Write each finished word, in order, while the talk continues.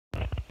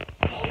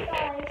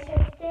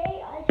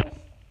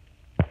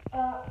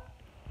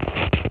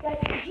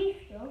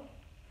Gfuel,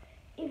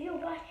 if you're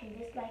watching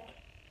this, like,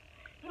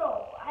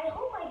 yo, I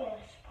hope I get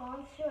a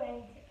sponsor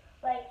and,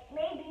 like,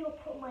 maybe you'll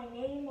put my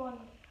name on,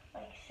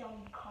 like,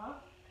 some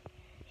cup,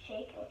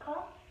 shaker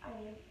cup. I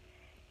mean,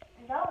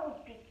 that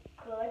would be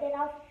good. And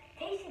I've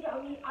tasted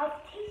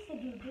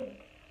your drink.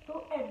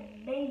 They're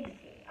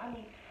amazing. I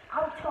mean,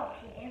 I'm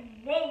talking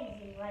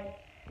amazing. Like,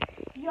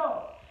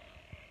 yo,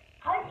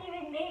 how do you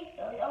even make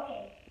those?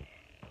 Okay.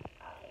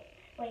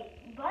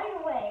 Wait, by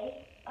the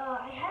way,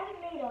 I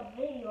haven't made a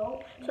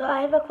video. So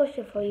I have a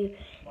question for you.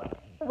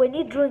 When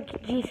you drink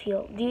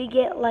Gfuel, do you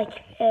get like,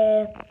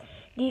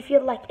 do you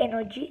feel like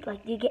energy?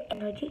 Like, do you get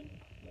energy?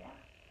 Yeah.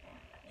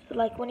 So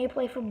like when you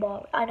play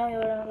football, I know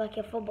you're on like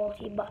a football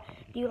team, but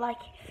do you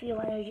like feel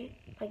energy?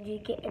 Like, do you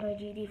get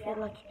energy? Do you feel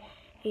like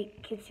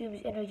it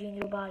consumes energy in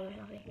your body or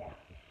something? Yeah.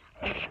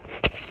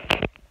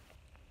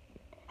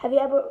 Have you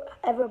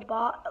ever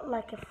bought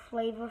like a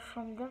flavor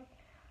from them?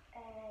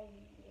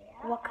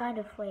 Yeah. What kind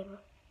of flavor?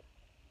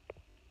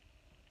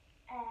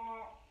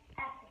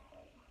 Apple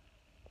flavor.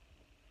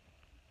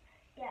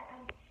 Yeah,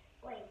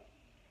 wait.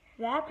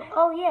 The apple?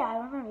 Oh yeah, I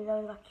remember. That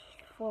was like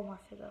 4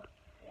 months ago.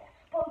 Yeah,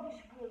 but it was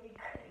really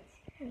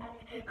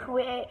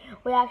good.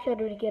 We actually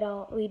drank it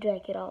all. We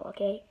drank it all.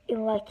 Okay,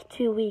 in like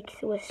 2 weeks.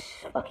 It was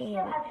fucking. We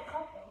still had the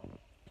cup though.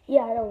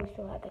 Yeah, I know we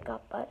still had the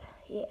cup, but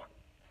yeah.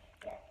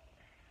 Yeah.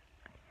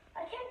 I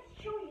can't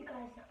show you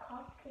guys the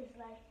cup because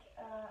like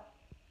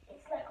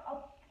it's like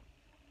up.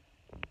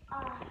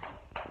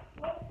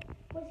 What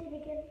was it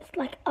again? It's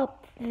like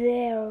up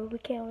there. We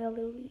can't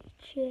really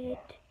reach it.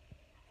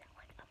 It's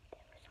like up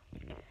there or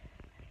something.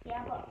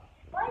 Yeah, but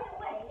by the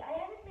way, I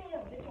haven't made a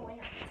video in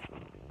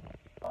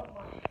of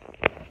mine.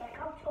 Like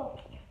I'm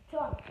talking,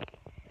 done.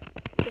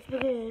 It's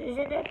because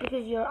isn't it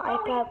because your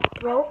iPad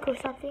broke or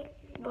something?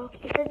 Broke?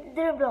 It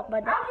didn't broke,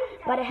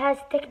 but it has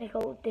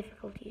technical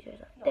difficulties or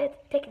something.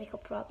 Technical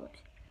problems.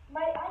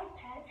 My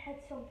iPad had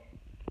some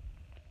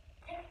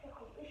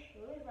technical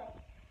issues. Like,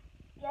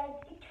 yeah,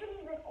 it couldn't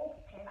even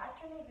open. I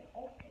couldn't even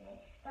open it.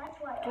 That's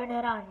why. Turn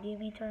it on. Do you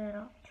mean turn it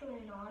on? Turn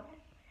it on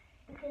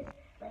because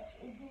like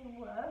it didn't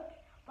work.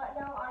 But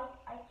now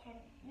I can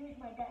use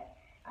my dad.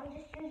 I'm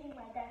just using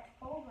my dad's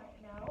phone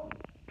right now,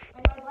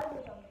 and my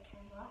brother's on the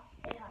camera.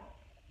 Say hi.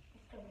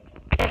 Just turn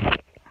the camera.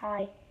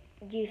 Hi.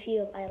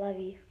 Gfuel, I love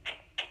you.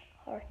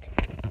 Heart.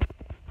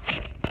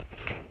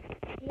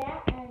 Yeah,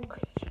 and I'm gonna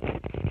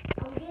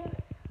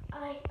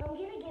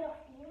get a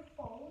new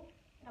phone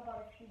in about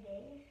a few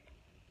days.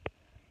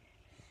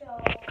 So A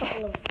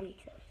couple of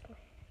weeks,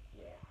 actually.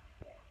 yeah.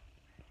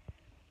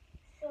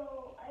 So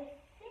I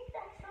think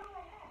that's all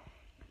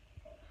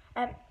I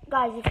have.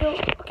 Guys,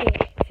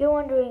 if you're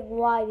wondering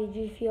why the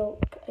Gfuel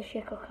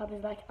shaker cup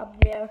is like up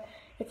there,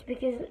 it's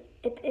because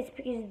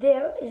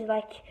there is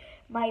like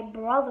my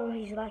brother.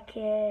 He's like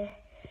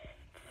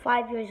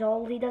 5 years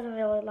old. He doesn't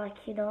really like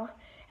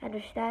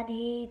understand.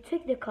 He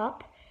took the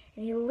cup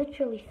and he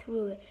literally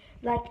threw it.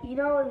 Like the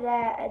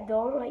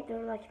door right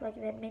there, like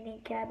the mini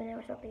cabinet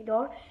or something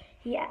door.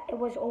 It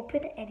was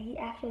open and he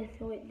actually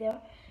threw it there.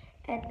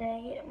 And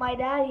my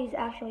dad is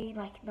actually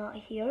like not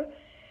here.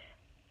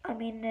 I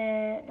mean,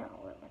 no,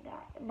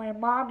 my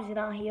mom is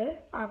not here.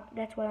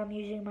 That's why I'm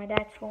using my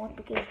dad's phone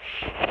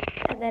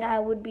and then I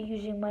would be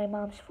using my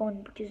mom's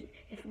phone because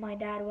if my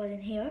dad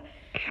wasn't here.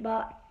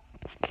 But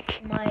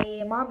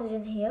my mom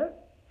isn't here,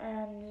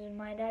 and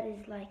my dad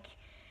is like,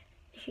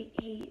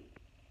 he's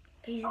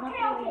not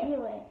here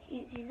right.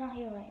 He's not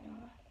here right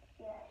now.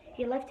 Yeah.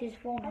 He left his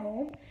phone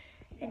home,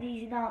 and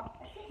he's not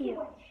here.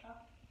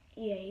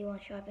 He He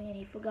went shopping and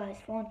he forgot his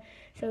phone,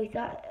 so he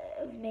thought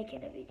of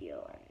making a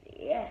video. And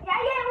yeah.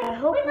 I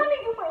hope. Wait, let me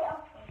do my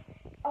outro.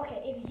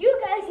 Okay, if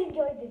you guys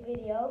enjoyed the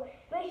video,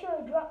 make sure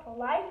to drop a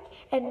like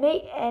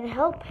and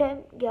help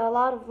him get a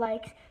lot of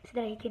likes so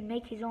that he can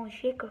make his own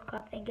shaker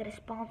cup and get a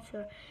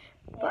sponsor.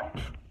 But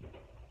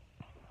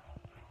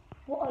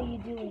what are you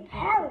doing?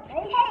 Help!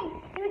 Hey,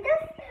 dude,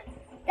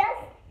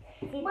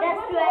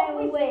 that's right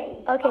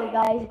away. Okay,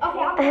 guys.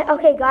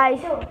 Okay,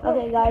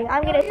 guys.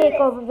 I'm gonna take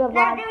over the vlog.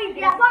 Bye.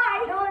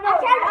 No, I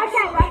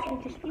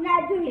can't. You're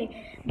not doing it.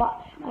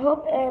 But I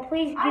hope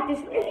please get this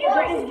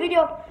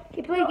video.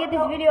 Please get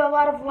this video a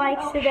lot of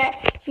likes so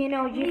that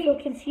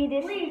Gfuel can see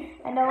this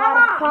and a lot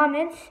of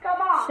comments.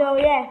 So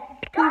yeah,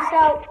 peace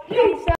out.